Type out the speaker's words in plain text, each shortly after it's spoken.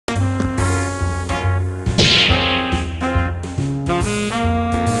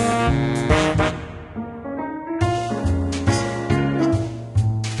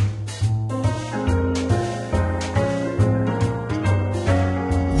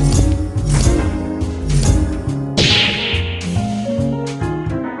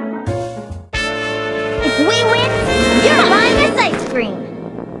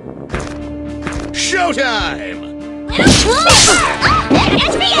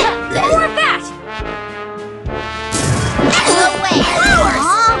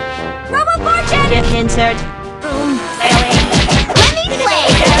insert. Sailing. Let me play!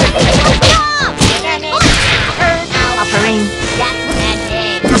 Offering. That's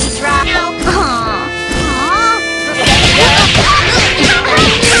magic. Drop.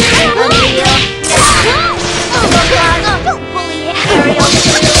 Don't bully it. Aerial.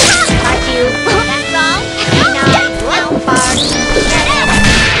 Got you. That's all.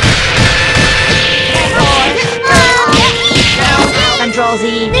 Control Z.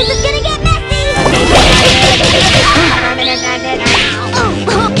 This is gonna get messy!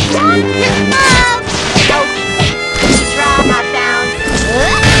 Drop, not down.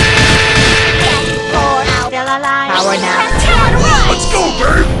 Still alive. Power now. Let's go,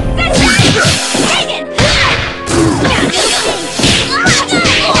 babe!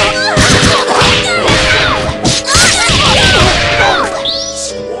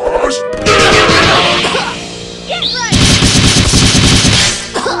 Squash!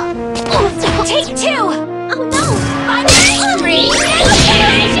 Take two! Oh no! Finally! Three!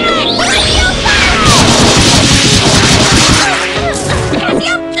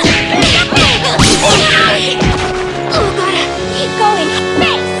 Oh god! Keep going!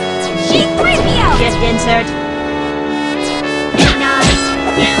 Face! She's Rubio! Just insert.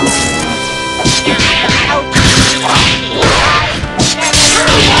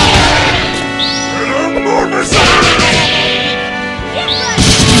 Enormous!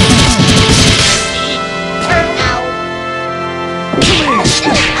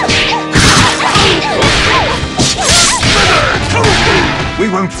 We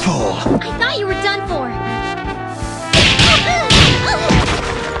won't fall. I thought you were done for.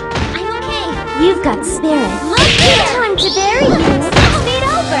 I'm okay. You've got spirit. Look here! Time to bury you. Speed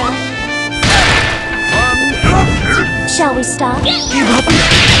over. Shall we stop? Give up.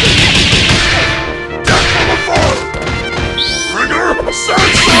 Death from afar. Trigger,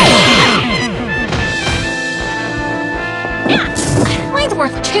 Mine's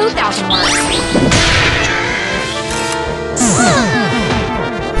worth 2,000 words.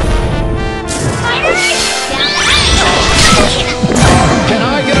 Can I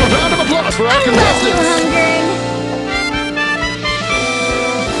get a round of applause for our contestants?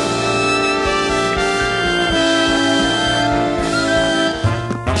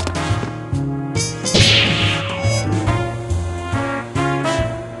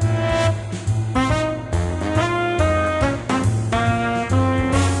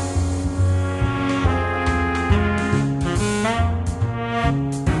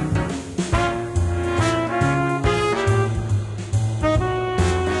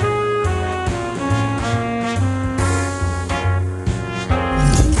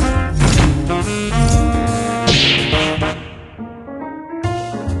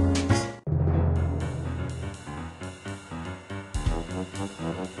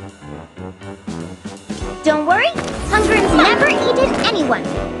 Don't worry, Hungrin's never eaten anyone.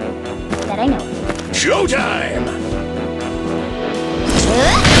 That I know of. Showtime!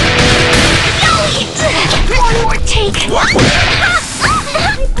 One more take. I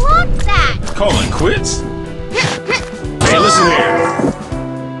blocked that. Call it quits? Hey, listen here.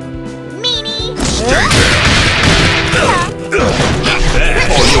 Meanie. Not bad.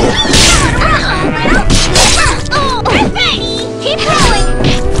 On your... Keep rolling.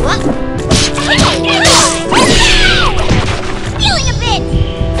 Feeling a bit.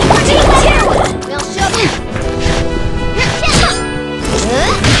 Take two. We'll show you.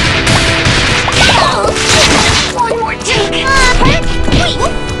 One more take. Wait.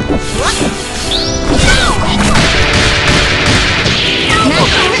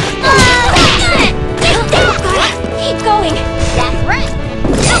 Keep going. That's right.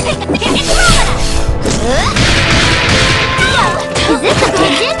 Is this a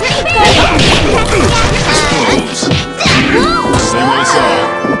pigeon? Keep going. Same way it's all.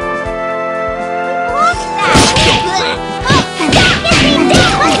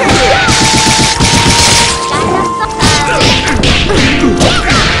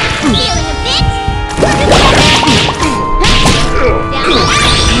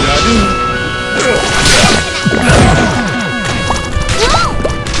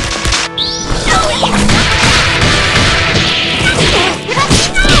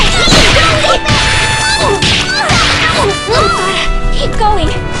 Keep going.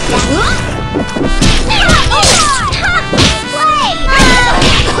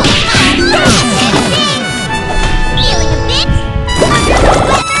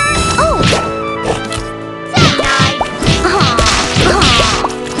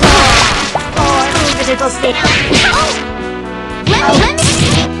 Physical state.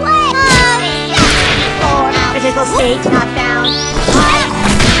 Physical state, not down.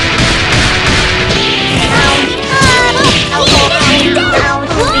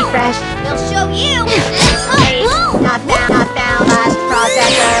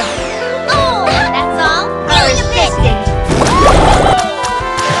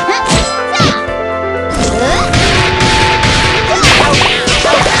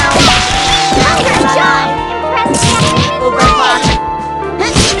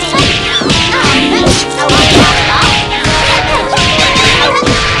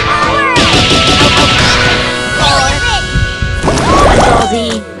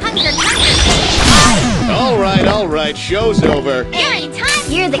 show's over.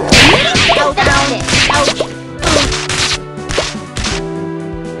 Anytime. You're the cutest outfit. Ouch.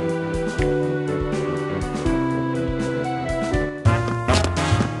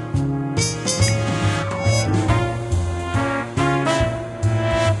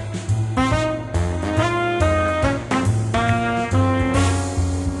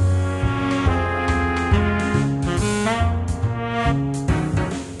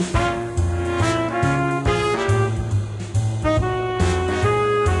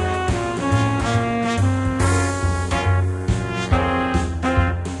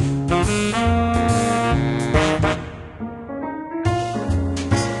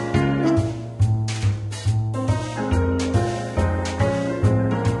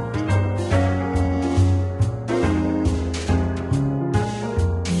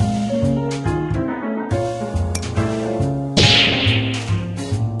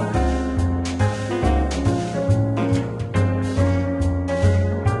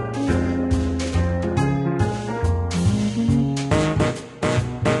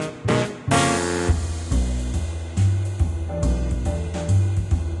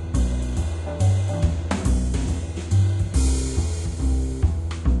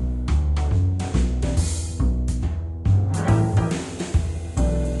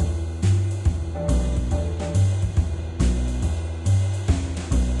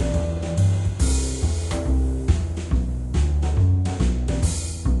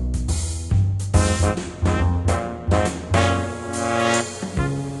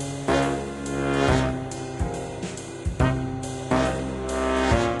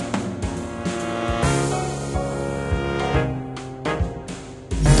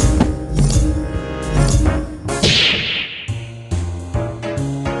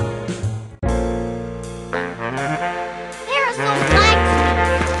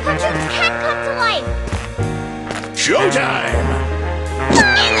 Showtime!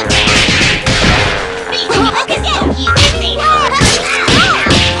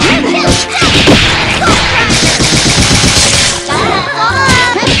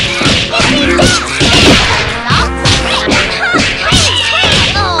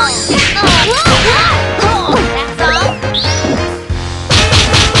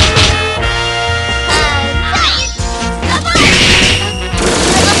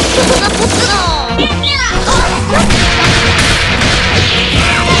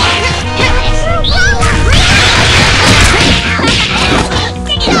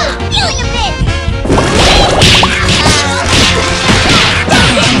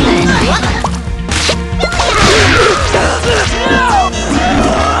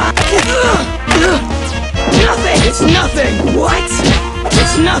 It's nothing! What?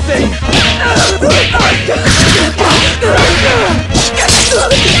 It's nothing!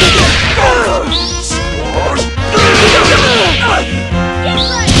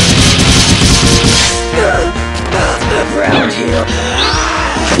 Around here.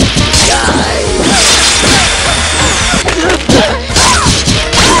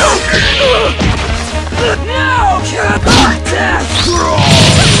 No! Death!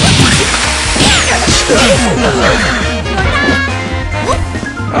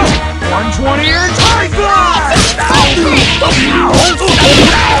 120 or tiger!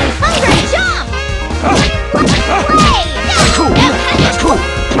 That's cool. That's cool.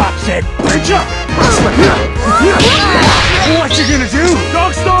 Pop said, great jump. What you gonna do?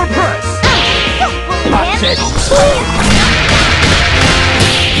 Dog Star Press. Pop said.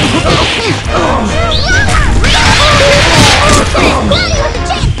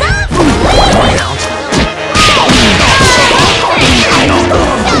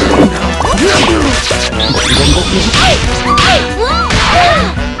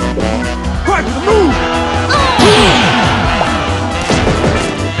 Right with the move!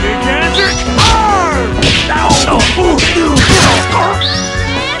 Gigantic arm!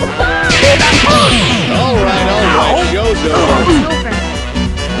 Alright, show's over.